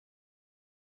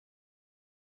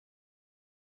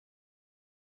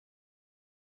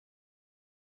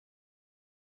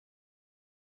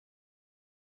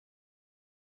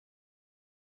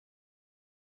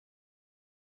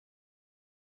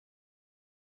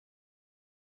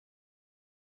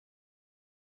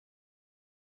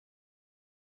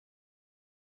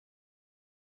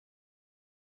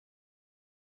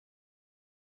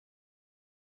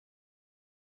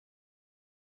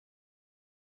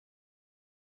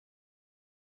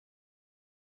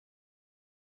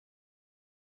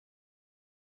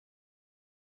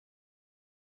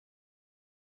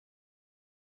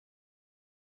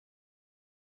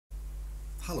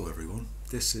Hello everyone,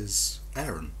 this is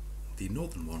Aaron, the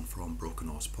northern one from Broken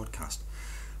Oars podcast,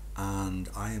 and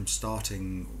I am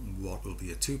starting what will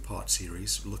be a two-part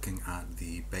series looking at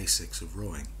the basics of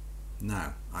rowing.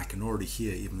 Now, I can already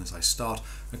hear, even as I start,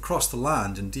 across the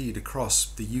land, indeed across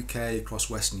the UK, across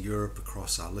Western Europe,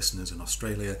 across our listeners in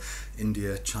Australia,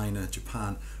 India, China,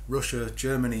 Japan, Russia,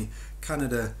 Germany,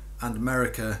 Canada and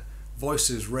America,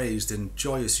 voices raised in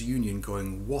joyous union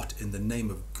going, "What in the name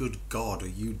of good God are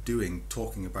you doing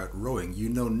talking about rowing? You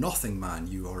know nothing, man.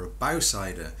 You are a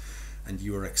bowsider, and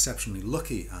you are exceptionally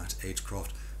lucky at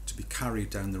Agecroft to be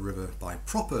carried down the river by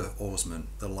proper oarsmen,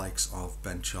 the likes of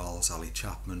Ben Charles, Ali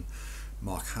Chapman,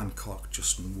 Mark Hancock,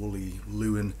 Justin Woolley,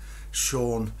 Lewin,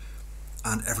 Sean,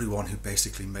 and everyone who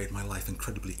basically made my life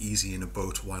incredibly easy in a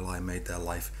boat while I made their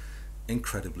life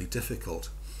incredibly difficult."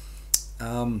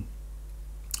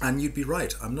 And you'd be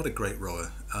right, I'm not a great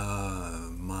rower.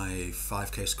 My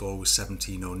 5k score was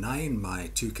 17.09, my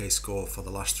 2k score for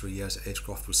the last 3 years at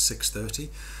Agecroft was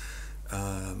 6.30.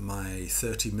 My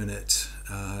 30-minute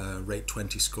rate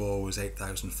 20 score was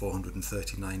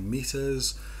 8,439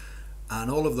 metres,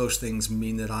 and all of those things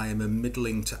mean that I am a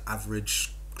middling to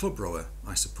average club rower,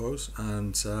 I suppose,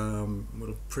 and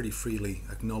will pretty freely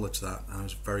acknowledge that. I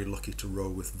was very lucky to row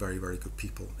with very, very good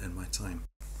people in my time.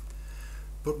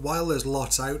 But while there's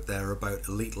lots out there about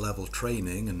elite level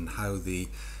training and how the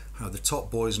top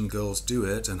boys and girls do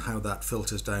it and how that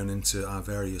filters down into our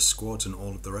various squads and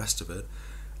all of the rest of it,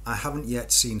 I haven't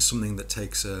yet seen something that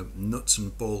takes a nuts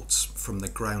and bolts from the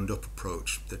ground up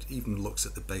approach that even looks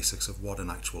at the basics of what an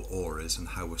actual oar is and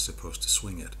how we're supposed to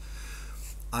swing it.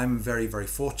 I'm very, very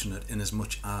fortunate in as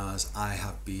much as I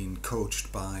have been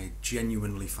coached by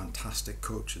genuinely fantastic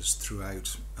coaches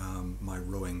throughout my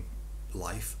rowing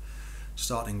life.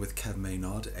 Starting with Kev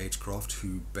Maynard at Agecroft,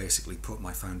 who basically put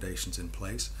my foundations in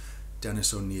place.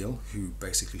 Dennis O'Neill, who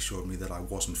basically showed me that I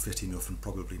wasn't fit enough and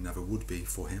probably never would be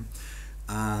for him.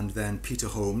 And then Peter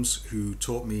Holmes, who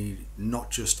taught me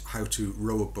not just how to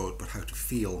row a boat, but how to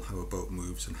feel how a boat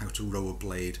moves and how to row a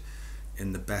blade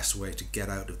in the best way to get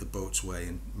out of the boat's way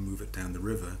and move it down the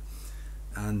river.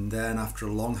 And then after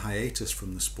a long hiatus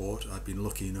from the sport, I've been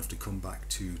lucky enough to come back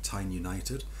to Tyne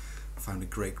United. I found a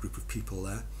great group of people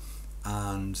there,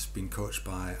 and been coached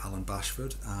by Alan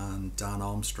Bashford and Dan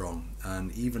Armstrong.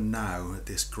 And even now, at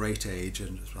this great age,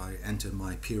 and as I enter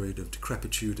my period of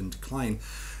decrepitude and decline,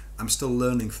 I'm still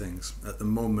learning things. At the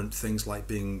moment, things like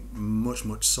being much,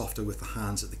 much softer with the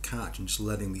hands at the catch and just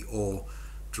letting the oar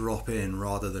drop in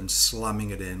rather than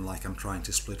slamming it in like I'm trying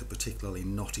to split a particularly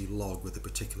knotty log with a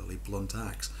particularly blunt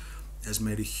axe has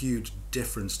made a huge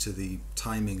difference to the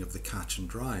timing of the catch and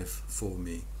drive for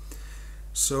me.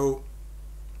 So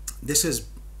this is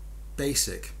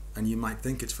basic, and you might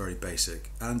think it's very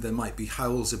basic, and there might be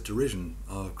howls of derision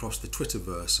across the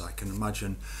Twitterverse. I can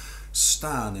imagine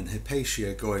Stan and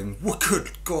Hypatia going, "What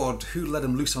good God, who let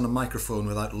him loose on a microphone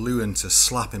without Lewin to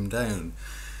slap him down?"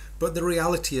 But the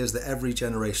reality is that every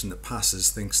generation that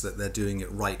passes thinks that they're doing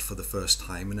it right for the first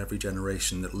time, and every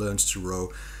generation that learns to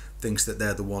row thinks that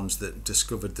they're the ones that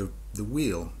discovered the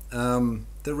wheel.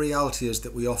 The reality is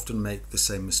that we often make the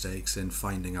same mistakes in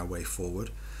finding our way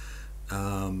forward.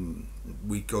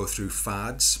 We go through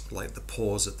fads like the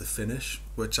pause at the finish,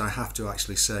 which I have to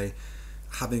actually say,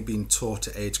 having been taught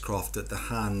at Agecroft that the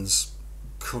hands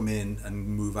come in and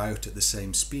move out at the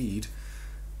same speed,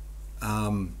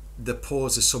 the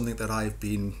pause is something that I've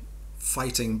been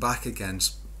fighting back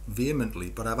against vehemently,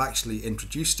 but I've actually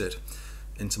introduced it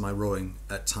into my rowing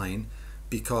at Tyne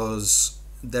because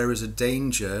there is a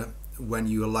danger when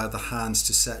you allow the hands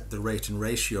to set the rate and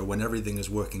ratio. When everything is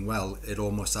working well, it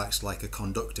almost acts like a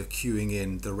conductor cueing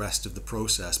in the rest of the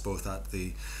process, both at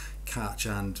the catch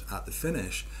and at the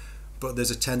finish. But there's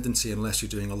a tendency, unless you're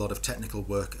doing a lot of technical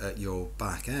work at your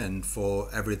back end, for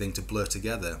everything to blur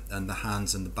together and the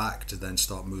hands and the back to then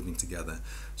start moving together.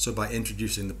 So by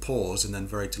introducing the pause and then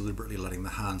very deliberately letting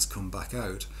the hands come back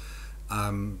out,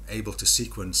 I'm able to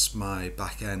sequence my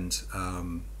back end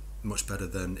much better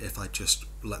than if I just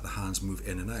let the hands move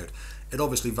in and out. It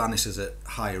obviously vanishes at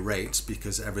higher rates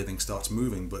because everything starts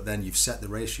moving, but then you've set the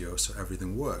ratio so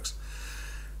everything works.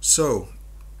 So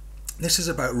this is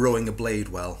about rowing a blade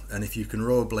well, and if you can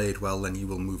row a blade well, then you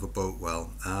will move a boat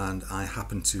well. And I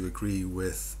happen to agree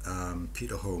with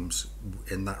Peter Holmes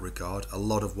in that regard. A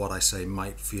lot of what I say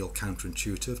might feel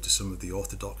counterintuitive to some of the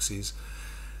orthodoxies.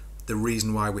 The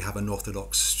reason why we have an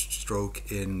orthodox stroke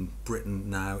in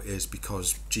Britain now is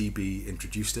because GB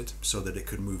introduced it so that it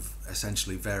could move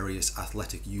essentially various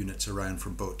athletic units around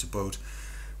from boat to boat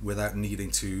without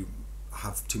needing to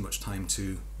have too much time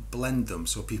to blend them,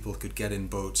 so people could get in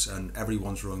boats and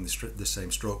everyone's rowing the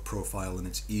same stroke profile, and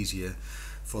it's easier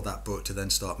for that boat to then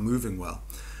start moving well.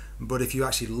 But if you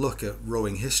actually look at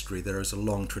rowing history, there is a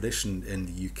long tradition in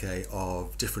the UK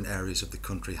of different areas of the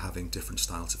country having different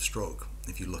styles of stroke.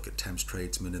 If you look at Thames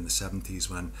tradesmen in the 70s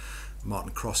when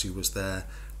Martin Crossy was there,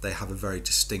 they have a very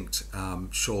distinct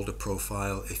shoulder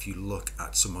profile. If you look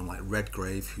at someone like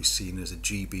Redgrave, who's seen as a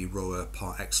GB rower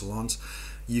par excellence,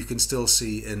 you can still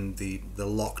see in the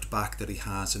locked back that he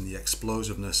has and the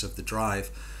explosiveness of the drive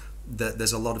that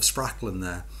there's a lot of sprackle in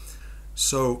there.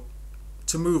 So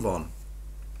to move on,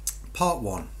 part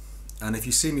one, and if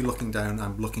you see me looking down,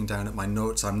 I'm looking down at my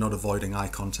notes, I'm not avoiding eye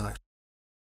contact.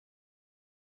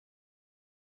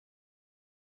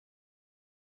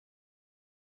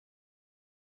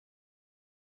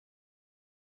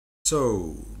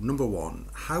 So, number one,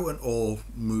 how an oar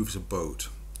moves a boat.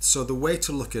 So the way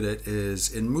to look at it is,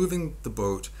 in moving the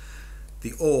boat,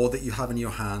 the oar that you have in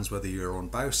your hands, whether you're on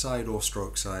bow side or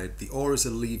stroke side, the oar is a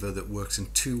lever that works in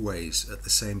two ways at the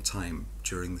same time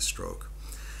during the stroke.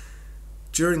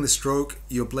 During the stroke,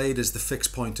 your blade is the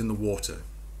fixed point in the water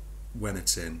when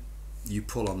it's in. You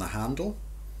pull on the handle,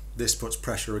 this puts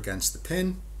pressure against the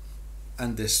pin,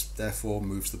 and this therefore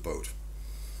moves the boat.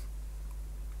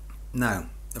 Now,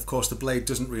 of course, the blade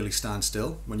doesn't really stand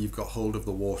still when you've got hold of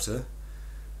the water.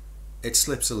 It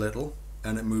slips a little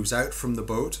and it moves out from the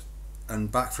boat and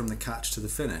back from the catch to the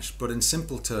finish. But in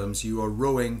simple terms, you are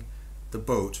rowing the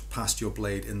boat past your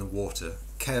blade in the water.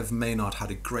 Kev Maynard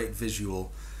had a great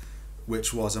visual,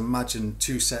 which was, imagine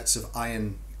two sets of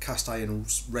cast iron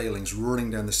railings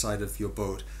running down the side of your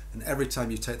boat, and every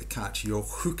time you take the catch, you're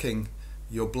hooking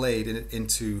your blade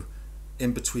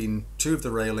in between two of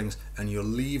the railings, and you're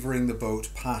levering the boat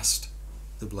past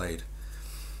the blade.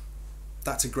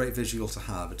 That's a great visual to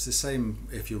have. It's the same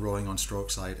if you're rowing on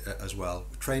stroke side as well.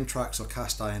 Train tracks or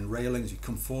cast iron railings, you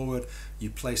come forward,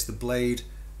 you place the blade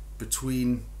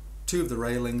between two of the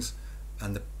railings,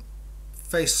 and the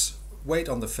weight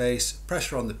on the face,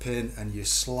 pressure on the pin, and you're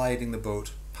sliding the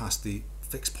boat past the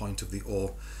fixed point of the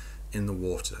oar in the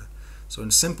water. So in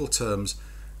simple terms,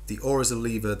 the oar is a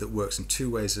lever that works in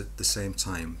two ways at the same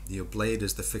time. Your blade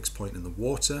is the fixed point in the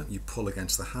water, you pull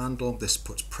against the handle, this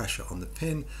puts pressure on the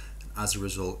pin, and as a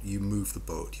result you move the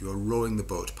boat. You are rowing the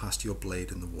boat past your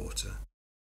blade in the water.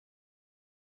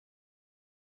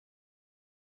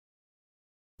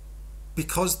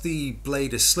 Because the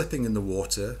blade is slipping in the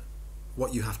water,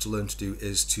 what you have to learn to do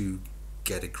is to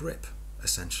get a grip,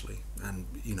 essentially. And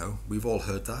you know, we've all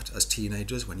heard that as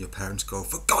teenagers when your parents go,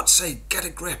 for God's sake, get a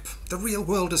grip, the real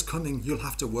world is coming, you'll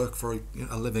have to work for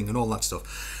a living and all that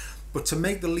stuff. But to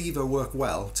make the lever work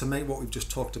well, to make what we've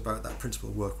just talked about, that principle,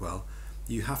 work well,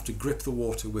 you have to grip the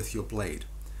water with your blade.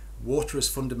 Water is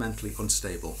fundamentally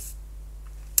unstable,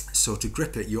 so to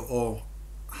grip it, your oar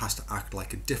has to act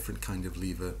like a different kind of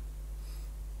lever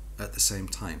at the same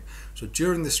time. So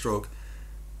during the stroke,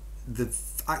 the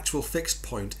actual fixed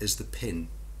point is the pin.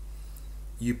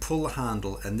 You pull the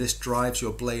handle and this drives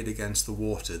your blade against the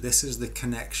water. This is the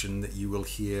connection that you will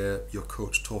hear your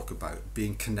coach talk about,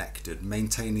 being connected,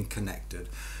 maintaining connected.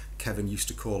 Kevin used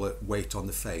to call it weight on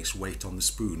the face, weight on the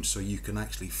spoon, so you can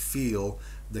actually feel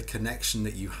the connection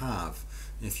that you have.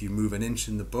 If you move an inch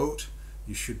in the boat,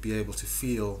 you should be able to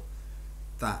feel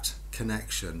that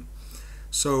connection.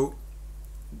 So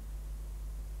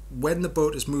when the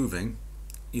boat is moving,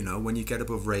 you know, when you get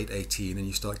above rate 18 and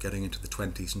you start getting into the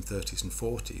 20s and 30s and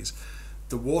 40s,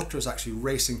 the water is actually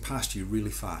racing past you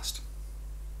really fast.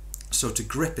 So to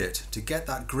grip it, to get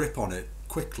that grip on it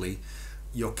quickly,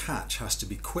 your catch has to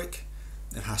be quick,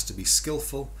 it has to be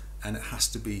skillful, and it has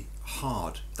to be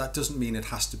hard. That doesn't mean it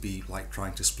has to be like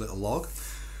trying to split a log,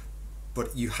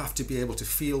 but you have to be able to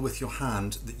feel with your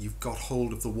hand that you've got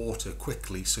hold of the water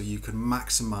quickly so you can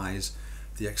maximize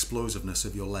the explosiveness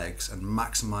of your legs and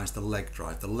maximize the leg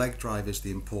drive. The leg drive is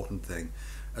the important thing.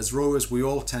 As rowers, we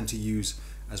all tend to use,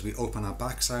 as we open our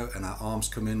backs out and our arms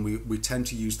come in, we tend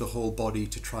to use the whole body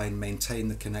to try and maintain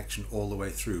the connection all the way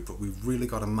through, but we've really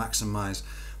got to maximize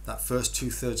that first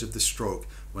 2/3 of the stroke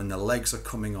when the legs are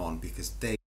coming on, because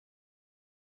they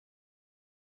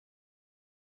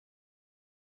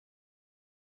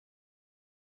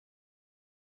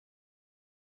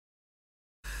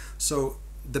So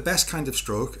the best kind of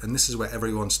stroke, and this is where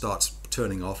everyone starts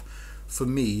turning off, for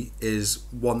me, is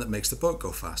one that makes the boat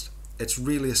go fast. It's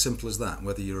really as simple as that,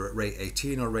 whether you're at rate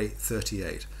 18 or rate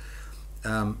 38.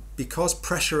 Because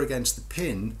pressure against the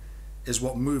pin is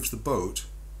what moves the boat,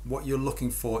 what you're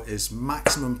looking for is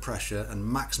maximum pressure and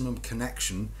maximum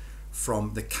connection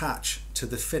from the catch to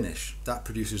the finish. That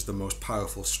produces the most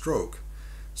powerful stroke.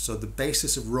 So the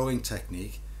basis of rowing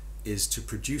technique is to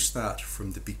produce that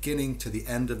from the beginning to the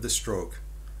end of the stroke,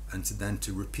 and then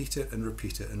to repeat it and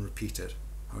repeat it and repeat it.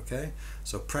 Okay,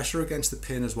 so pressure against the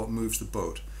pin is what moves the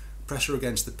boat. Pressure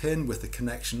against the pin with the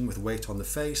connection with weight on the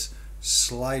face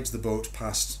slides the boat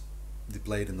past the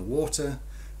blade in the water,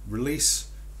 release,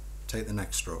 take the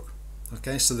next stroke.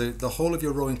 Okay, so the whole of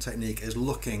your rowing technique is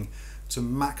looking to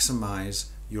maximize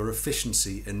your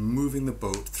efficiency in moving the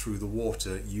boat through the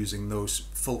water using those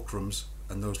fulcrums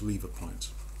and those lever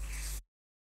points.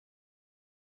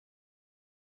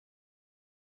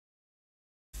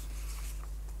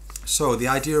 So the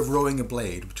idea of rowing a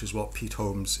blade, which is what Pete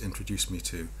Holmes introduced me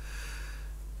to,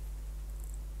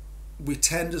 we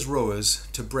tend as rowers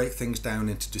to break things down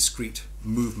into discrete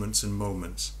movements and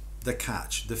moments. The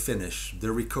catch, the finish,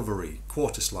 the recovery,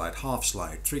 quarter slide, half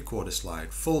slide, three-quarter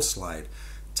slide, full slide,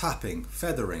 tapping,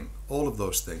 feathering, all of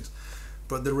those things.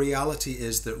 But the reality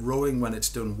is that rowing, when it's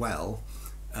done well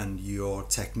and your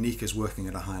technique is working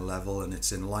at a high level and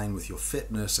it's in line with your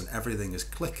fitness and everything is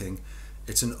clicking,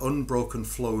 it's an unbroken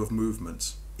flow of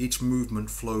movements. Each movement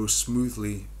flows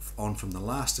smoothly on from the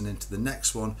last and into the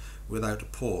next one without a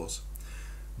pause.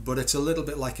 But it's a little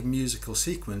bit like a musical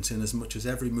sequence in as much as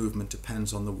every movement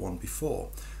depends on the one before.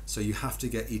 So you have to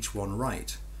get each one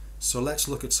right. So let's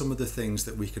look at some of the things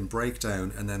that we can break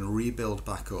down and then rebuild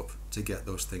back up to get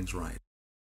those things right.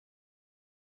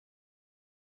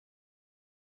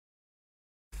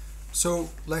 So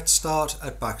let's start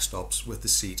at backstops with the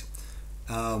seat.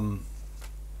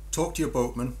 Talk to your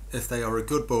boatman if they are a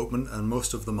good boatman, and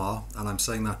most of them are, and I'm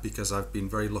saying that because I've been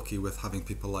very lucky with having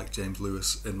people like James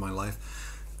Lewis in my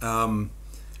life.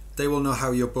 They will know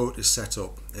how your boat is set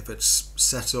up, if it's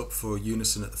set up for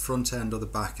unison at the front end or the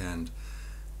back end.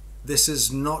 This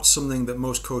is not something that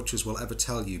most coaches will ever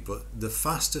tell you, but the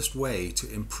fastest way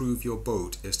to improve your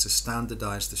boat is to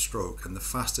standardize the stroke, and the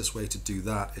fastest way to do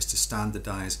that is to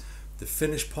standardize the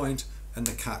finish point and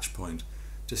the catch point.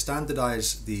 To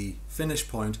standardize the finish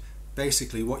point,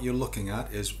 basically what you're looking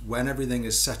at is when everything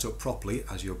is set up properly,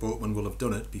 as your boatman will have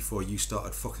done it before you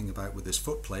started fucking about with his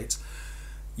foot plates,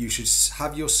 you should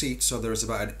have your seat so there is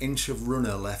about an inch of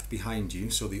runner left behind you,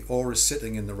 so the oar is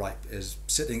sitting in the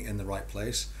right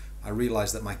place. I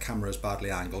realise that my camera is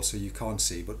badly angled so you can't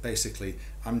see, but basically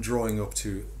I'm drawing up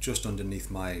to just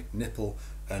underneath my nipple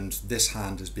and this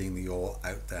hand is being the oar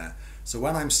out there. So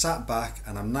when I'm sat back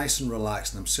and I'm nice and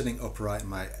relaxed and I'm sitting upright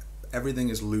and everything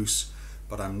is loose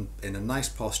but I'm in a nice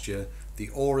posture, the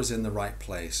oar is in the right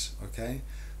place, okay?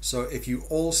 So if you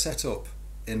all set up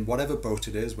in whatever boat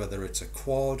it is, whether it's a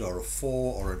quad or a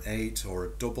 4 or an 8 or a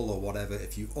double or whatever,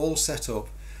 if you all set up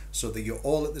so that you're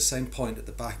all at the same point at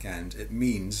the back end, it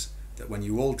means that when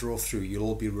you all draw through, you'll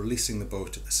all be releasing the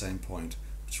boat at the same point,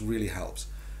 which really helps.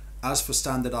 As for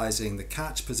standardizing the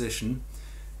catch position,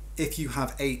 if you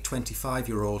have 8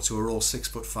 25-year-olds who are all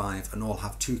 6'5" and all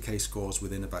have 2K scores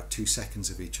within about 2 seconds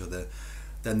of each other,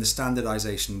 then the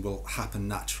standardization will happen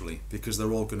naturally because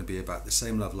they're all going to be about the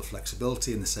same level of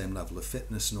flexibility and the same level of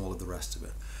fitness and all of the rest of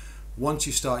it. Once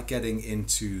you start getting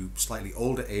into slightly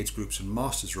older age groups and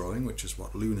masters rowing, which is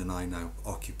what Loon and I now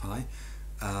occupy,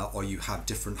 or you have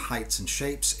different heights and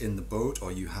shapes in the boat,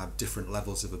 or you have different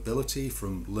levels of ability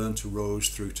from learn to rows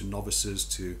through to novices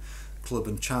to club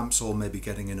and champs, all maybe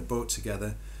getting in a boat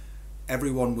together,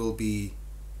 everyone will be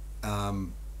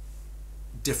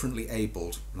differently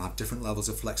abled and have different levels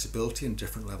of flexibility and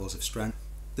different levels of strength.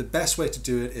 The best way to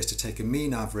do it is to take a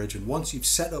mean average, and once you've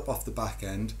set up off the back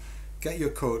end, get your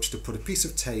coach to put a piece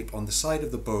of tape on the side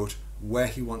of the boat where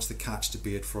he wants the catch to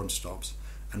be at front stops.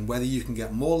 And whether you can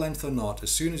get more length or not,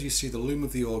 as soon as you see the loom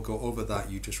of the oar go over that,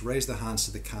 you just raise the hands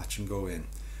to the catch and go in.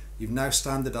 You've now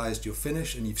standardized your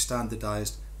finish and you've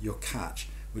standardized your catch,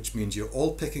 which means you're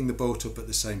all picking the boat up at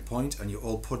the same point and you're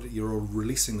all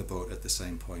releasing the boat at the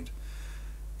same point.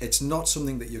 It's not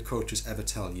something that your coaches ever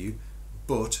tell you,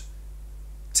 but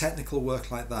technical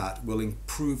work like that will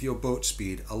improve your boat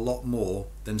speed a lot more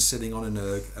than sitting on an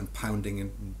erg and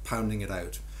pounding it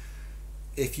out.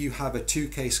 If you have a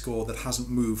 2K score that hasn't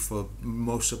moved for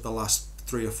most of the last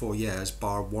 3 or 4 years,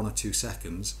 bar 1 or 2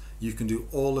 seconds, you can do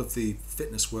all of the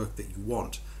fitness work that you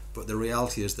want, but the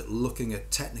reality is that looking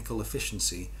at technical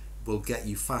efficiency will get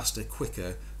you faster,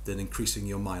 quicker than increasing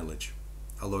your mileage.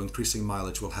 Although increasing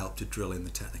mileage will help to drill in the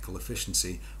technical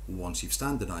efficiency once you've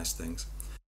standardized things.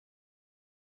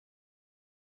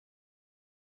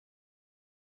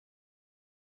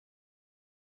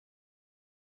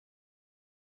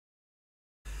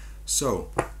 So,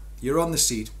 you're on the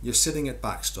seat, you're sitting at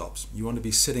backstops. You want to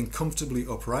be sitting comfortably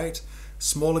upright,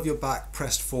 small of your back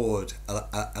pressed forward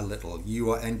a little. You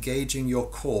are engaging your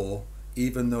core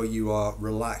even though you are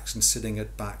relaxed and sitting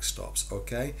at backstops,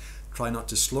 okay? Try not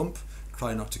to slump.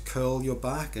 Try not to curl your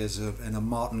back as in a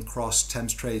Martin Cross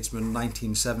Thames Tradesman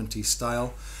 1970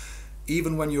 style.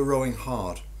 even when you're rowing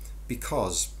hard,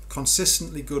 because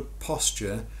consistently good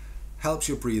posture helps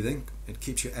your breathing, it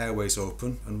keeps your airways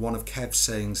open. And one of Kev's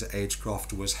sayings at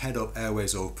Agecroft was head up,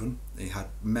 airways open. He had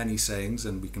many sayings,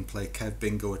 and we can play Kev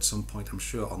Bingo at some point, I'm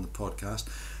sure, on the podcast.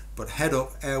 But head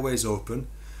up, airways open.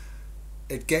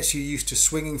 It gets you used to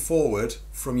swinging forward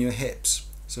from your hips.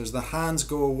 So as the hands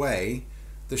go away,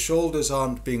 the shoulders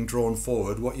aren't being drawn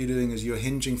forward. What you're doing is you're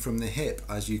hinging from the hip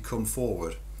as you come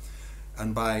forward.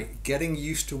 And by getting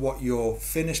used to what your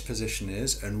finish position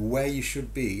is and where you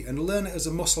should be, and learn it as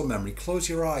a muscle memory, close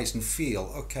your eyes and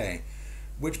feel, okay,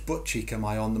 which butt cheek am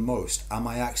I on the most? Am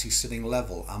I actually sitting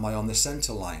level? Am I on the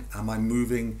center line? Am I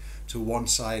moving to one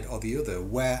side or the other?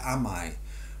 Where am I?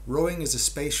 Rowing is a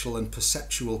spatial and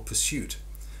perceptual pursuit.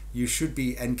 You should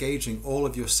be engaging all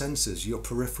of your senses, your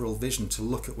peripheral vision, to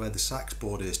look at where the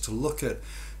saxboard is, to look at,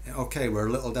 okay, we're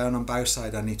a little down on bow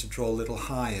side, I need to draw a little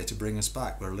higher to bring us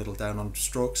back. We're a little down on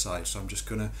stroke side, so I'm just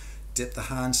going to dip the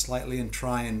hand slightly and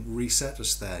try and reset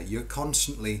us there.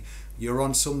 You're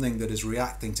on something that is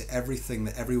reacting to everything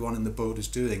that everyone in the boat is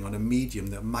doing on a medium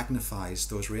that magnifies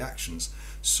those reactions.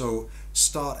 So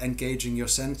start engaging your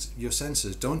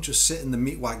senses. Don't just sit in the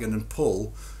meat wagon and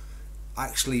pull.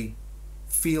 Actually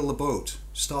feel the boat.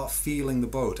 Start feeling the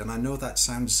boat. And I know that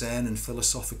sounds zen and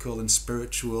philosophical and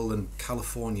spiritual and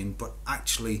Californian, but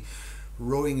actually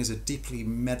rowing is a deeply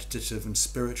meditative and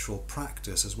spiritual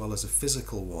practice as well as a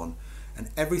physical one. And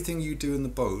everything you do in the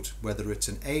boat, whether it's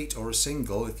an 8 or a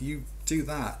single, if you do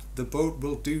that, the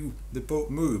boat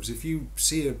moves. If you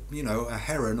see a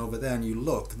heron over there and you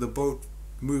look, the boat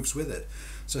moves with it.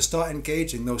 So start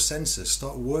engaging those senses,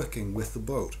 start working with the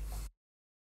boat.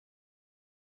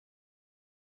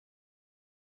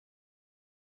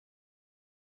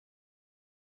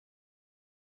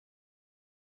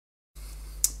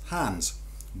 Hands.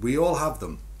 We all have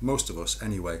them, most of us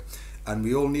anyway, and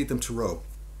we all need them to row.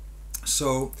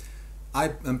 So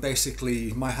I am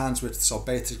basically, my hands widths are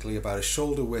basically about a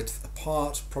shoulder width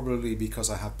apart, probably because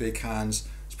I have big hands.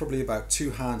 It's probably about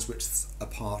 2 hands widths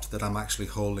apart that I'm actually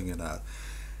holding it at.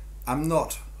 I'm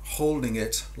not holding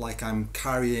it like I'm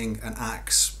carrying an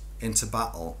axe into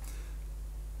battle.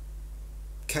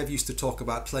 Kev used to talk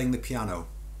about playing the piano.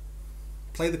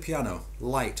 Play the piano,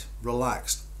 light,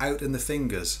 relaxed, out in the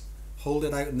fingers. Hold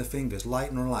it out in the fingers,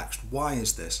 light and relaxed. Why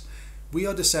is this? We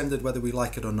are descended, whether we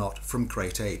like it or not, from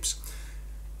great apes.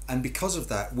 And because of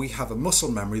that, we have a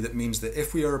muscle memory that means that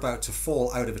if we are about to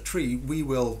fall out of a tree, we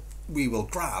will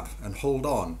grab and hold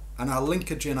on. And our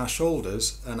linkage in our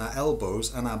shoulders and our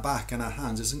elbows and our back and our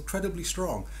hands is incredibly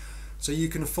strong. So you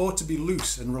can afford to be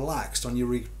loose and relaxed on your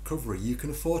recovery. You can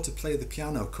afford to play the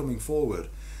piano coming forward,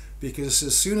 because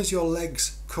as soon as your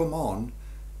legs come on,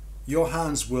 your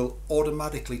hands will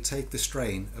automatically take the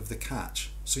strain of the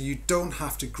catch. So you don't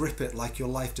have to grip it like your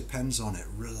life depends on it.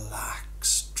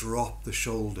 Relax, drop the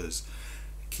shoulders.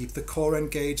 Keep the core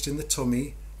engaged in the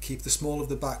tummy, keep the small of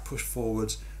the back pushed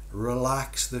forwards.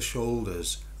 Relax the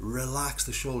shoulders, relax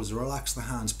the shoulders, relax the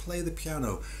hands. Play the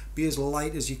piano, be as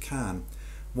light as you can.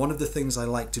 One of the things I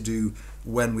like to do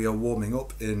when we are warming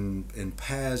up in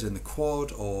pairs in the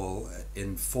quad or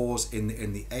in 4s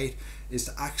in the 8 is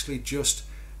to actually just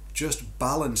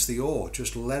balance the oar.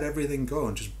 Just let everything go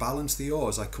and just balance the oar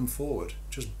as I come forward.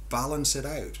 Just balance it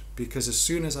out, because as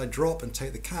soon as I drop and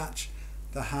take the catch,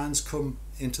 the hands come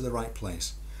into the right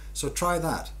place. So try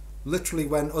that. Literally,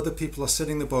 when other people are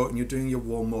sitting in the boat and you're doing your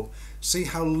warm-up, see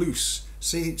how loose,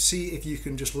 see if you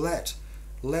can just let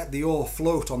the oar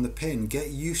float on the pin. Get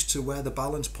used to where the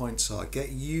balance points are. Get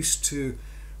used to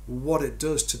what it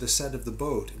does to the set of the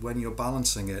boat when you're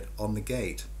balancing it on the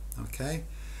gate. Okay?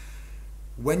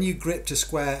 When you grip to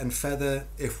square and feather,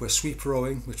 if we're sweep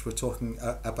rowing, which we're talking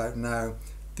about now,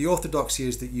 the orthodoxy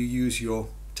is that you use your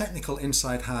technical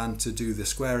inside hand to do the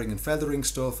squaring and feathering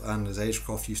stuff, and as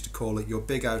Agecroft used to call it, your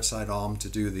big outside arm to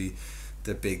do the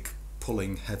big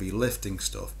pulling, heavy lifting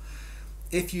stuff.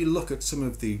 If you look at some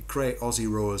of the great Aussie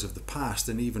rowers of the past,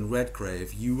 and even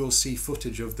Redgrave, you will see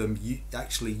footage of them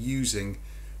actually using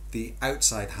the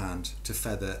outside hand to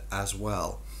feather as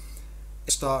well.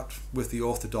 Start with the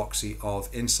orthodoxy of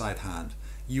inside hand.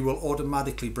 You will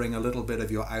automatically bring a little bit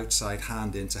of your outside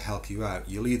hand in to help you out.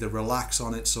 You'll either relax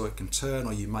on it so it can turn,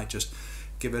 or you might just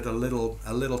give it a little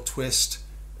twist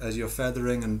as you're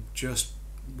feathering and just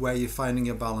where you're finding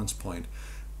your balance point.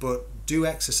 But do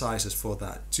exercises for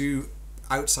that. Do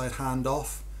outside hand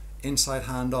off, inside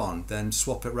hand on, then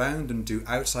swap it round and do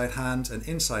outside hand and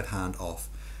inside hand off.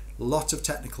 Lots of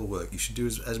technical work. You should do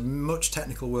as much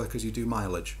technical work as you do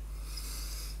mileage.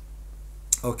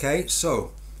 Okay,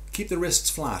 so keep the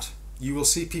wrists flat. You will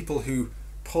see people who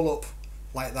pull up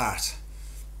like that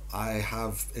I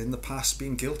have in the past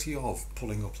been guilty of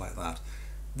pulling up like that.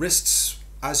 Wrists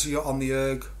as you're on the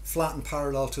erg, flat and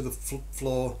parallel to the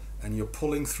floor, and you're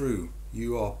pulling through.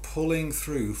 You are pulling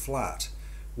through flat.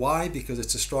 Why? Because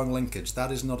it's a strong linkage.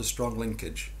 That is not a strong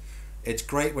linkage. It's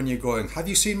great when you're going, have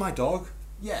you seen my dog?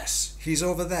 Yes, he's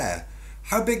over there.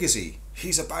 How big is he?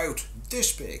 He's about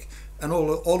this big. And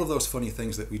all of those funny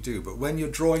things that we do. But when you're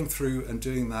drawing through and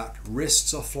doing that,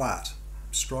 wrists are flat,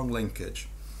 strong linkage.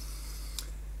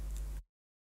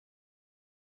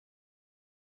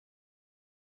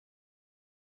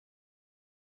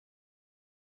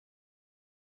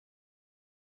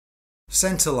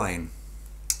 Center line,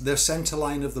 the center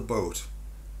line of the boat.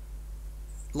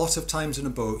 Lots of times in a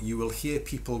boat you will hear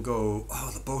people go,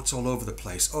 oh, the boat's all over the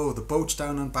place, oh, the boat's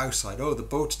down on bow side, oh, the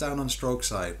boat's down on stroke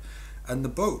side. And the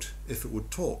boat, if it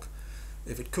would talk,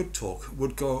 if it could talk,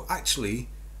 would go, actually,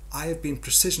 I have been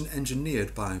precision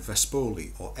engineered by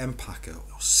Vespoli or Empacher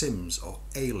or Sims or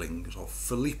Ailings or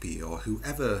Filippi or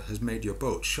whoever has made your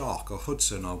boat, Shark or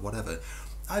Hudson or whatever.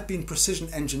 I've been precision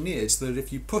engineered so that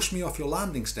if you push me off your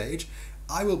landing stage,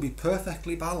 I will be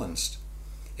perfectly balanced.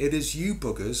 It is you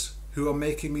buggers who are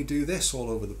making me do this all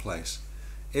over the place.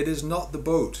 It is not the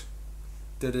boat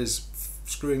that is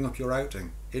screwing up your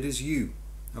outing. It is you,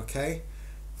 okay?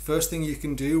 First thing you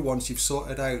can do once you've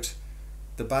sorted out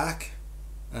the back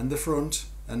and the front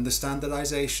and the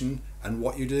standardization and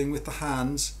what you're doing with the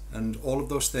hands and all of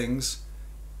those things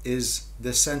is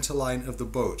the center line of the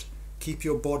boat. Keep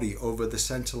your body over the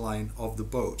center line of the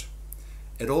boat.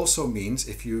 It also means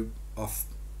if you're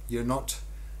not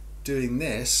doing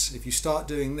this, if you start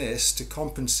doing this to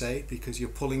compensate because you're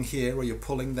pulling here or you're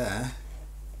pulling there,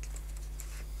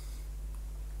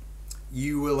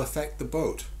 you will affect the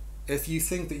boat. If you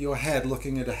think that your head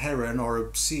looking at a heron or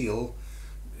a seal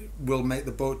will make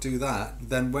the boat do that,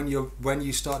 then when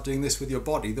you start doing this with your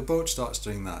body, the boat starts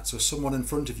doing that. So someone in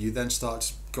front of you then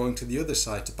starts going to the other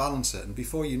side to balance it, and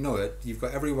before you know it, you've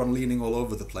got everyone leaning all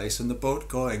over the place and the boat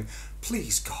going,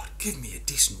 please God, give me a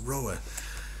decent rower.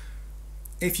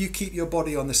 If you keep your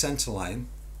body on the center line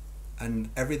and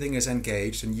everything is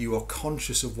engaged and you are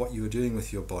conscious of what you are doing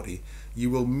with your body, you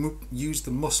will use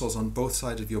the muscles on both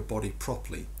sides of your body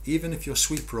properly. Even if you're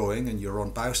sweep rowing and you're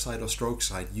on bow side or stroke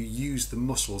side, you use the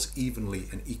muscles evenly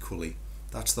and equally.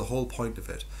 That's the whole point of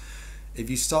it. If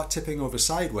you start tipping over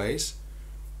sideways,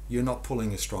 you're not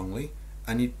pulling as strongly,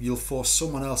 and you'll force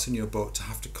someone else in your boat to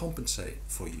have to compensate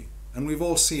for you. And we've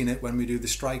all seen it when we do the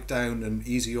strike down and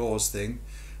easy oars thing,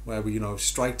 where we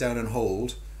strike down and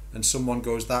hold, and someone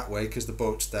goes that way because the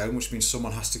boat's down, which means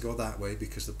someone has to go that way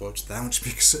because the boat's down.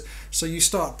 So you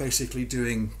start basically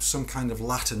doing some kind of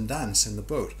Latin dance in the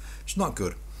boat. It's not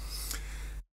good.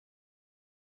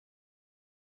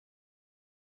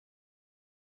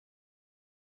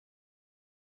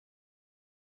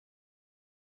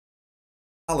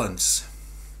 Balance.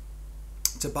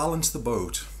 To balance the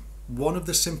boat, one of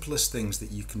the simplest things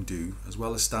that you can do, as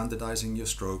well as standardizing your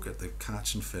stroke at the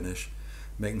catch and finish,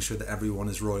 making sure that everyone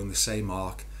is rowing the same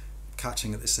arc,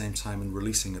 catching at the same time and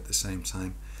releasing at the same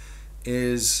time,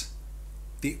 is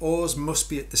the oars must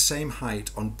be at the same height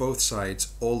on both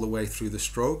sides all the way through the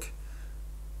stroke,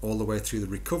 all the way through the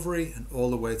recovery, and all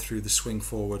the way through the swing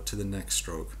forward to the next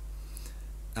stroke.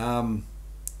 The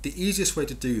easiest way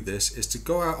to do this is to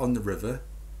go out on the river,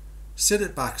 sit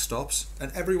at backstops,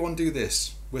 and everyone do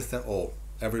this with their oar.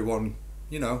 Everyone,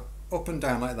 up and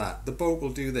down like that. The boat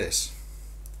will do this.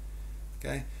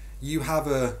 Okay? You have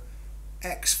a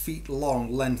X feet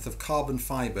long length of carbon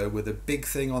fibre with a big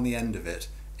thing on the end of it.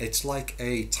 It's like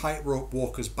a tightrope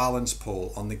walker's balance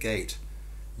pole on the gate.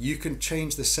 You can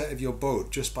change the set of your boat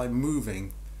just by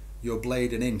moving your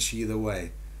blade an inch either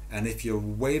way. And if you're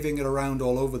waving it around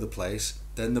all over the place,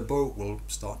 then the boat will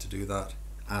start to do that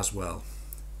as well.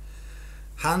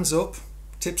 Hands up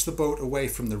tips the boat away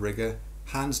from the rigger.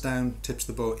 Hands down tips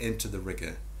the boat into the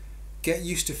rigger. Get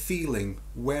used to feeling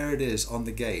where it is on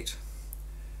the gate.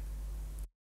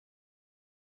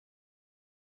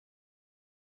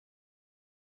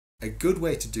 A good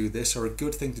way to do this, or a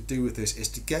good thing to do with this, is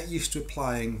to get used to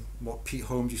applying what Pete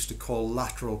Holmes used to call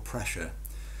lateral pressure.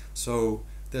 So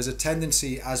there's a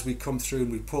tendency as we come through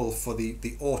and we pull for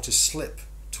the oar to slip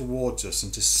towards us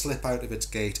and to slip out of its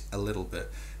gate a little bit,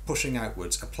 pushing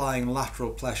outwards, applying lateral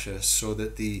pressure so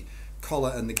that the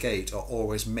collar and the gate are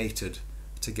always mated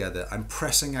together. I'm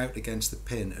pressing out against the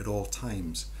pin at all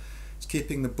times. It's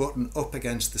keeping the button up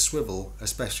against the swivel,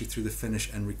 especially through the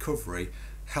finish and recovery,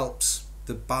 helps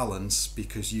the balance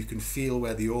because you can feel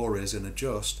where the oar is and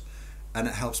adjust, and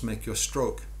it helps make your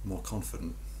stroke more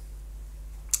confident.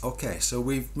 Okay, so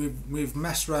we've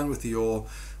messed around with the oar,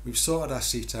 we've sorted our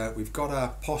seat out, we've got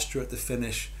our posture at the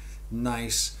finish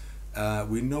nice.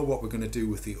 We know what we're going to do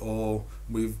with the oar.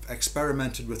 We've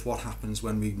experimented with what happens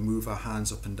when we move our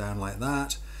hands up and down like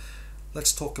that.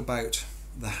 Let's talk about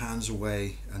the hands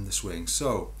away and the swing.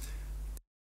 So,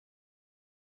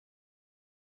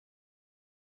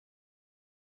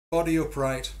 body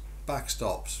upright, back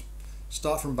stops.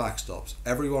 Start from back stops.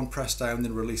 Everyone press down,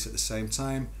 then release at the same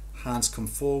time. Hands come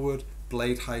forward,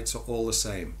 blade heights are all the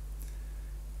same.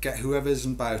 Get whoever's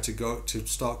in bow to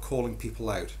start calling people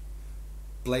out.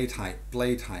 Blade height,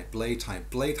 blade height, blade height.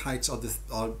 Blade heights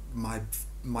are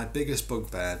my biggest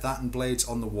bugbear. That and blades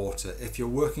on the water. If you're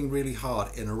working really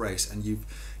hard in a race and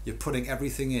you're putting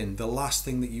everything in, the last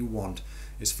thing that you want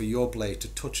is for your blade to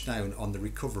touch down on the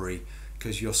recovery,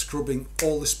 because you're scrubbing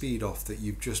all the speed off that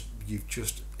you've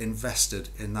just invested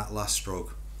in that last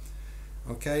stroke.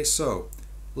 Okay, so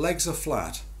legs are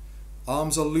flat,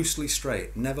 arms are loosely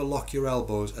straight, never lock your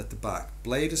elbows at the back.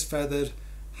 Blade is feathered,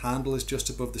 handle is just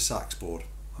above the sax board.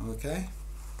 Okay,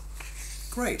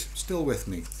 great, still with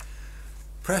me.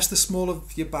 Press the small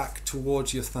of your back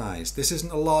towards your thighs. This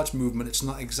isn't a large movement, it's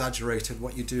not exaggerated.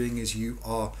 What you're doing is you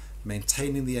are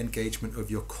maintaining the engagement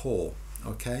of your core.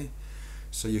 Okay,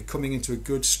 so you're coming into a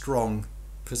good strong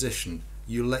position.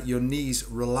 You let your knees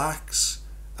relax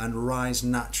and rise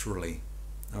naturally.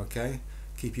 Okay,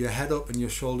 keep your head up and your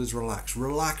shoulders relaxed.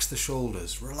 Relax the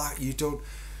shoulders. Relax. You don't.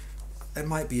 It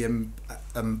might be a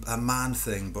man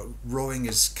thing, but rowing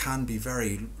can be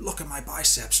very. Look at my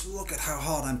biceps. Look at how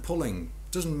hard I'm pulling.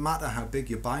 Doesn't matter how big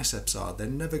your biceps are. They're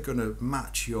never going to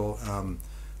match your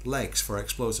legs for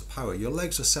explosive power. Your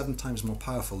legs are 7 times more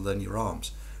powerful than your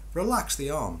arms. Relax the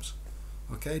arms.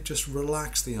 Okay, just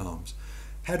relax the arms.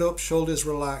 Head up, shoulders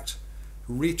relaxed.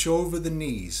 Reach over the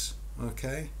knees.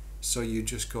 Okay, so you're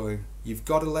just going. You've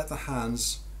got to let the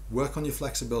hands work on your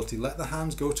flexibility. Let the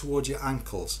hands go towards your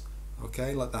ankles.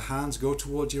 Okay, let the hands go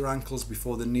towards your ankles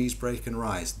before the knees break and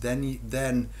rise.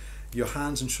 Then your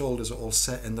hands and shoulders are all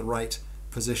set in the right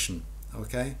position.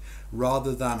 Okay,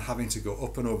 rather than having to go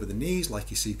up and over the knees like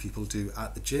you see people do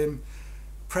at the gym.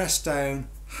 Press down,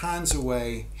 hands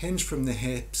away, hinge from the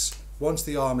hips. Once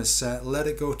the arm is set, let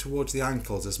it go towards the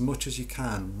ankles as much as you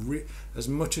can,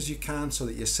 so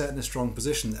that you're set in a strong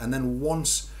position. And then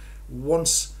once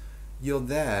you're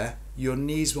there, your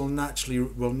knees will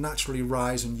naturally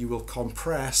rise and you will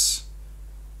compress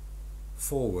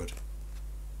forward.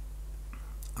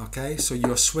 Okay, so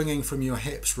you're swinging from your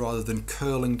hips rather than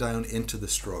curling down into the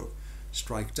stroke.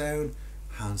 Strike down,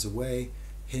 hands away,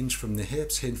 hinge from the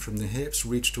hips,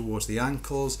 reach towards the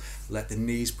ankles, let the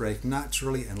knees break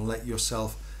naturally and let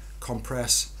yourself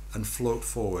compress and float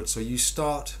forward. So you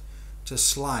start to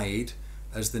slide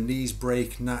as the knees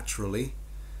break naturally.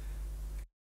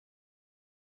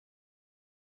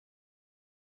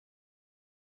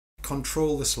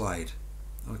 Control the slide,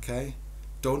 okay?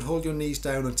 Don't hold your knees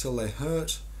down until they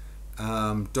hurt.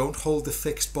 Don't hold the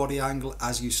fixed body angle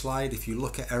as you slide. If you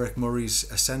look at Eric Murray's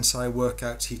Sensei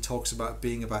workouts, he talks about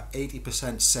being about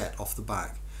 80% set off the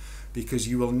back, because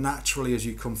you will naturally, as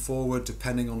you come forward,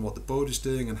 depending on what the boat is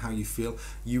doing and how you feel,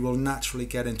 you will naturally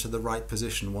get into the right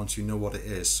position once you know what it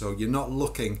is. So you're not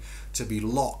looking to be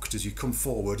locked as you come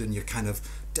forward and you're kind of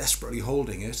desperately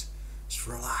holding it. It's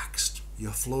relaxed.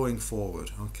 You're flowing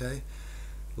forward, okay?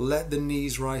 Let the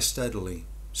knees rise steadily.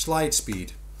 Slide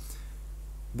speed.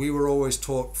 We were always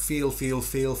taught feel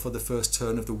for the first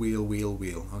turn of the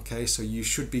wheel, okay? So you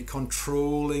should be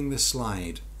controlling the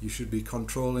slide. You should be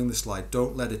controlling the slide.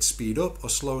 Don't let it speed up or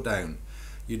slow down.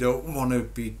 You don't want to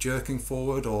be jerking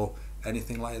forward or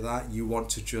anything like that. You want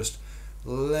to just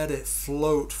let it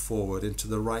float forward into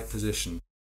the right position.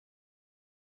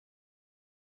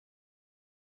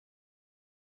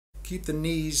 Keep the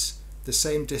knees the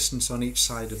same distance on each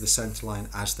side of the center line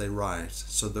as they rise,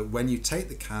 so that when you take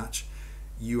the catch,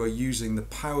 you are using the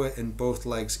power in both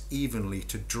legs evenly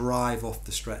to drive off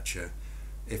the stretcher.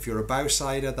 If you're a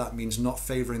bow-sider, that means not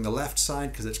favoring the left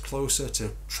side because it's closer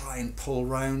to try and pull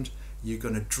round. You're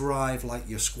going to drive like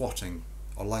you're squatting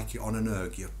or like you're on an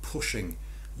erg. You're pushing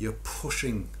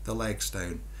the legs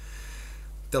down.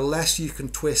 The less you can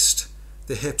twist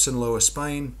the hips and lower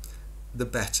spine, the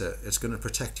better. It's going to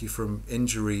protect you from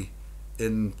injury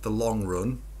in the long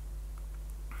run.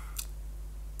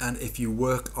 And if you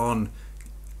work on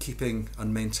keeping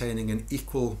and maintaining an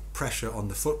equal pressure on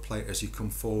the foot plate as you come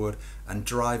forward and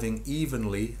driving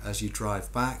evenly as you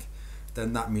drive back,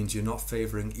 then that means you're not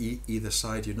favouring either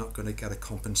side. You're not going to get a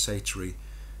compensatory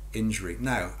injury.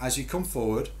 Now, as you come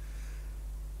forward,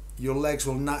 your legs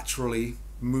will naturally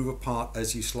move apart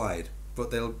as you slide,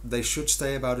 but they should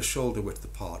stay about a shoulder width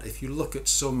apart. If you look at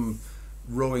some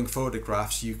rowing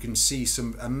photographs, you can see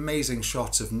some amazing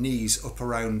shots of knees up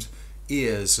around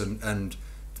ears and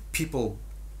people,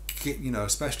 you know,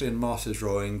 especially in masters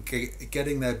rowing,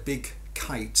 getting their big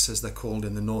kites, as they're called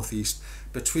in the northeast,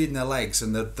 between their legs,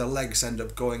 and the legs end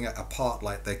up going apart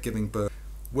like they're giving birth.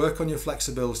 Work on your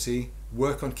flexibility,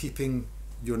 work on keeping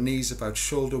your knees about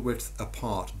shoulder width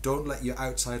apart. Don't let your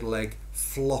outside leg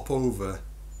flop over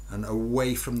and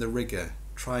away from the rigger.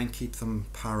 Try and keep them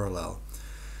parallel.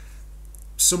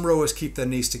 Some rowers keep their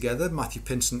knees together. Matthew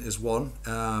Pinson is one.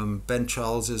 Ben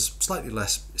Charles is slightly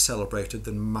less celebrated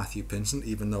than Matthew Pinson,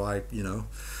 even though I, you know,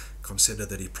 consider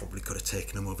that he probably could have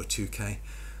taken him over 2K.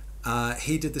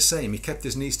 He did the same. He kept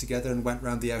his knees together and went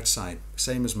round the outside,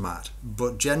 same as Matt.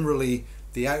 But generally,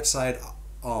 the outside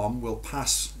arm will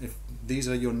pass, if these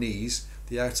are your knees,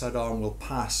 the outside arm will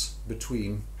pass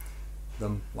between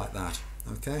them like that,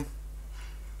 okay?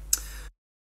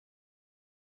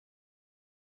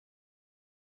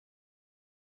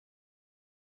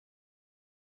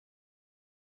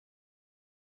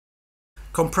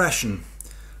 Compression.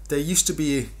 There used to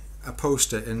be a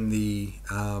poster in the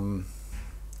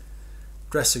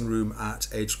dressing room at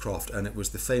Agecroft, and it was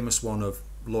the famous one of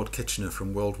Lord Kitchener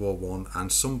from World War One,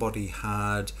 and somebody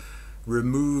had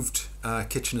removed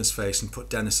Kitchener's face and put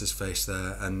Dennis's face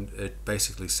there, and it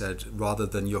basically said, rather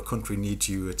than "your country needs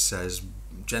you," it says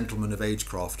 "Gentlemen of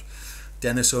Agecroft,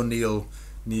 Dennis O'Neill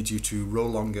needs you to row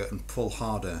longer and pull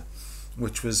harder,"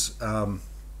 which was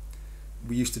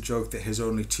we used to joke that his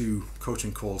only two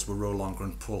coaching calls were row longer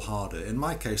and pull harder. In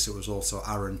my case, it was also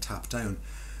Aaron tap down,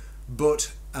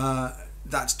 but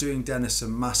that's doing Dennis a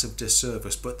massive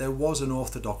disservice. But there was an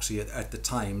orthodoxy at the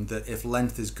time that if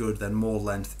length is good, then more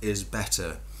length is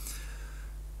better.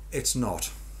 It's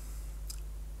not.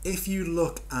 If you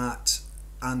look at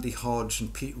Andy Hodge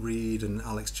and Pete Reed and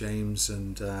Alex James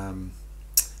and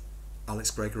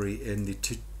Alex Gregory in the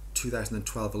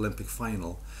 2012 Olympic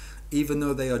final, even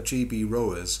though they are GB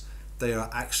rowers, they are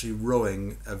actually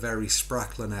rowing a very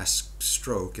Spracklin-esque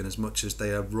stroke in as much as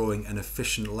they are rowing an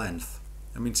efficient length.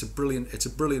 I mean, it's a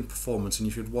brilliant performance, and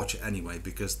you should watch it anyway,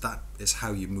 because that is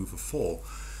how you move a four.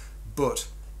 But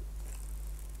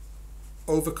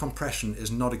over compression is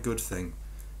not a good thing.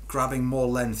 Grabbing more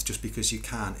length just because you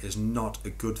can is not a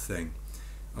good thing.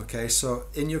 Okay, so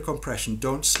in your compression,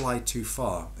 don't slide too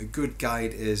far. A good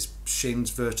guide is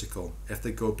shins vertical. If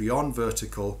they go beyond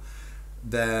vertical,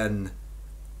 then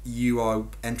you are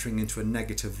entering into a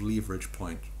negative leverage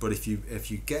point. But if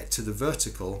you get to the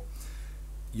vertical,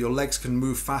 your legs can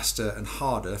move faster and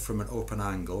harder from an open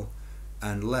angle,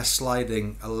 and less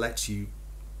sliding lets you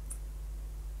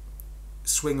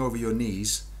swing over your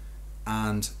knees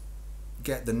and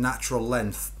get the natural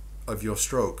length of your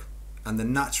stroke. And the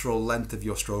natural length of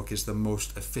your stroke is the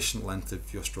most efficient length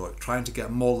of your stroke. Trying to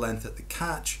get more length at the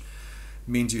catch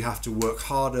means you have to work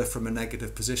harder from a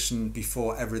negative position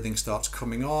before everything starts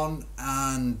coming on,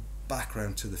 and back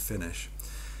round to the finish.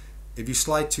 If you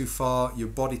slide too far, your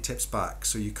body tips back,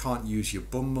 so you can't use your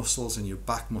bum muscles and your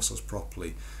back muscles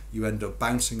properly. You end up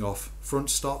bouncing off front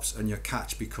stops, and your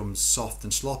catch becomes soft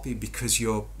and sloppy because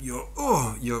you're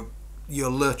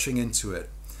lurching into it.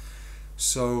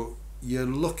 So you're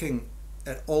looking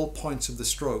at all points of the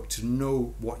stroke to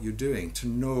know what you're doing, at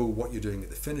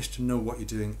the finish, to know what you're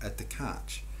doing at the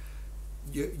catch.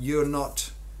 You're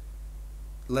not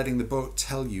letting the boat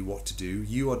tell you what to do.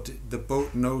 The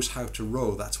boat knows how to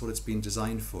row. That's what it's been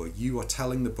designed for. You are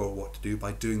telling the boat what to do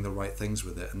by doing the right things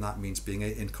with it, and that means being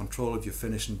in control of your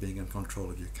finish and being in control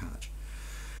of your catch.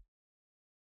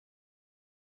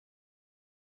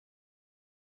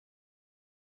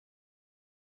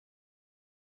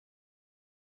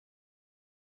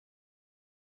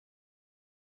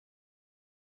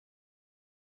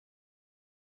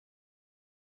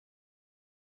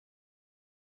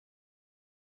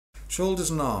 Shoulders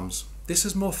and arms. This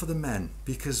is more for the men,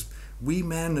 because we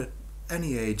men at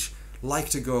any age like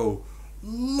to go,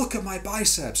 "Look at my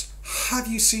biceps. Have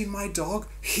you seen my dog?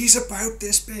 He's about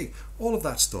this big." All of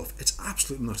that stuff. It's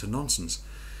absolutely not a nonsense.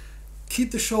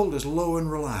 Keep the shoulders low and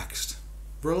relaxed.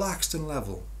 Relaxed and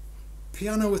level.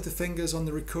 Piano with the fingers on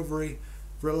the recovery.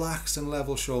 Relaxed and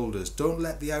level shoulders. Don't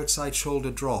let the outside shoulder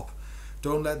drop.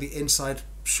 Don't let the inside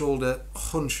shoulder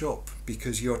hunch up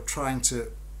because you're trying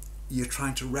to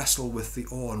wrestle with the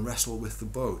oar and wrestle with the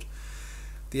boat.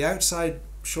 The outside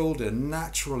shoulder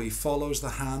naturally follows the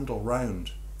handle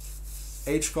round.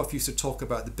 Agecroft used to talk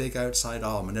about the big outside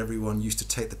arm, and everyone used to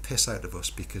take the piss out of us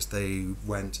because they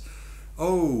went,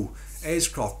 "Oh,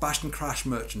 Agecroft, bash and crash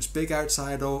merchants, big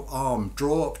outside arm,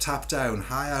 draw up, tap down,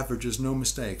 high averages, no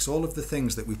mistakes," all of the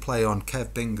things that we play on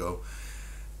Kev Bingo.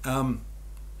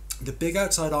 The big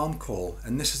outside arm call,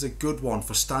 and this is a good one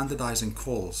for standardizing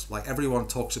calls. Like everyone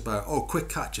talks about, oh, quick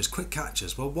catches, quick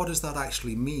catches. Well, what does that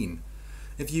actually mean?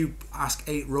 If you ask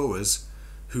 8 rowers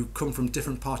who come from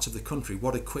different parts of the country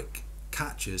what a quick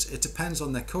catch is, it depends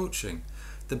on their coaching.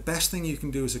 The best thing you can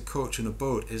do as a coach in a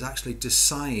boat is actually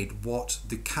decide what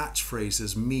the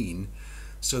catchphrases mean,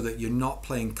 so that you're not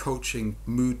playing coaching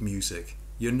mood music.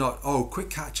 You're not, oh,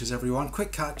 quick catches everyone,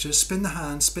 quick catches, spin the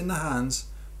hands, spin the hands.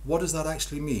 What does that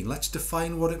actually mean? Let's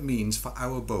define what it means for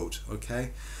our boat, okay?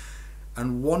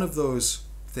 And one of those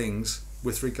things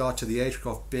with regard to the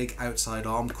Agecroft big outside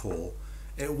arm call,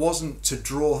 it wasn't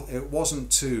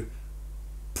to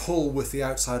pull with the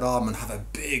outside arm and have a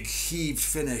big heaved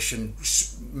finish and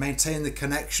maintain the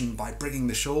connection by bringing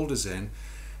the shoulders in.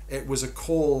 It was a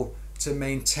call to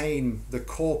maintain the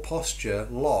core posture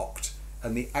locked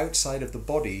and the outside of the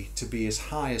body to be as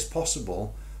high as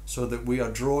possible, so that we are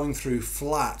drawing through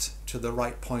flat to the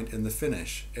right point in the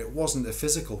finish. It wasn't a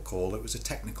physical call, it was a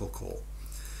technical call.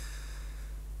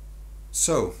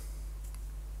 So,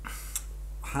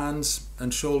 hands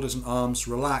and shoulders and arms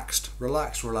relaxed,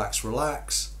 relax, relax,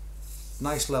 relax.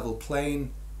 Nice level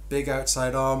plane, big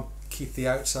outside arm, keep the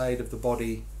outside of the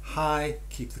body high,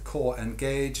 keep the core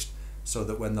engaged, so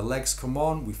that when the legs come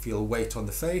on, we feel weight on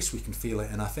the face, we can feel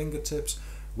it in our fingertips.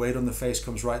 Weight on the face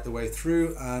comes right the way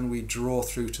through, and we draw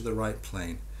through to the right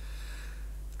plane.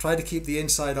 Try to keep the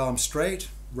inside arm straight,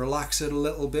 relax it a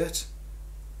little bit,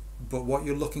 but what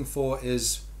you're looking for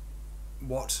is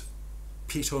what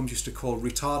Pete Holmes used to call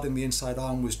retarding the inside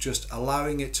arm, was just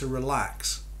allowing it to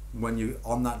relax when you're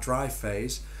on that drive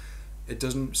phase.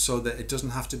 So that it doesn't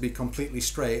have to be completely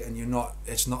straight and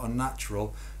it's not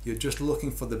unnatural. You're just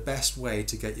looking for the best way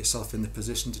to get yourself in the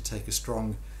position to take a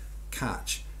strong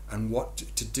catch. And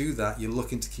to do that, you're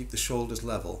looking to keep the shoulders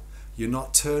level. You're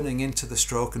not turning into the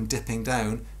stroke and dipping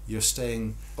down, you're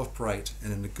staying upright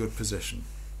and in a good position.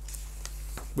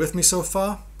 With me so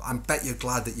far? I bet you're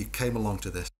glad that you came along to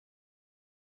this.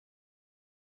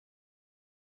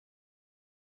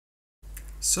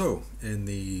 So, in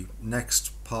the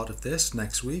next part of this,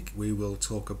 next week, we will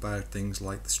talk about things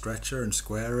like the stretcher and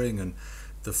squaring and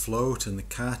the float and the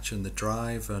catch and the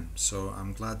drive. And so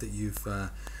I'm glad that you've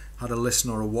had a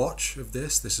listen or a watch of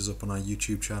this. This is up on our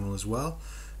YouTube channel as well,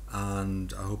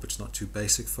 and I hope it's not too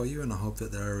basic for you, and I hope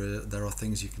that there are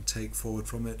things you can take forward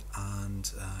from it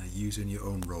and use in your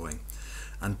own rowing.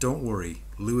 And don't worry,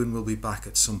 Lewin will be back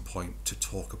at some point to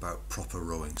talk about proper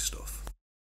rowing stuff.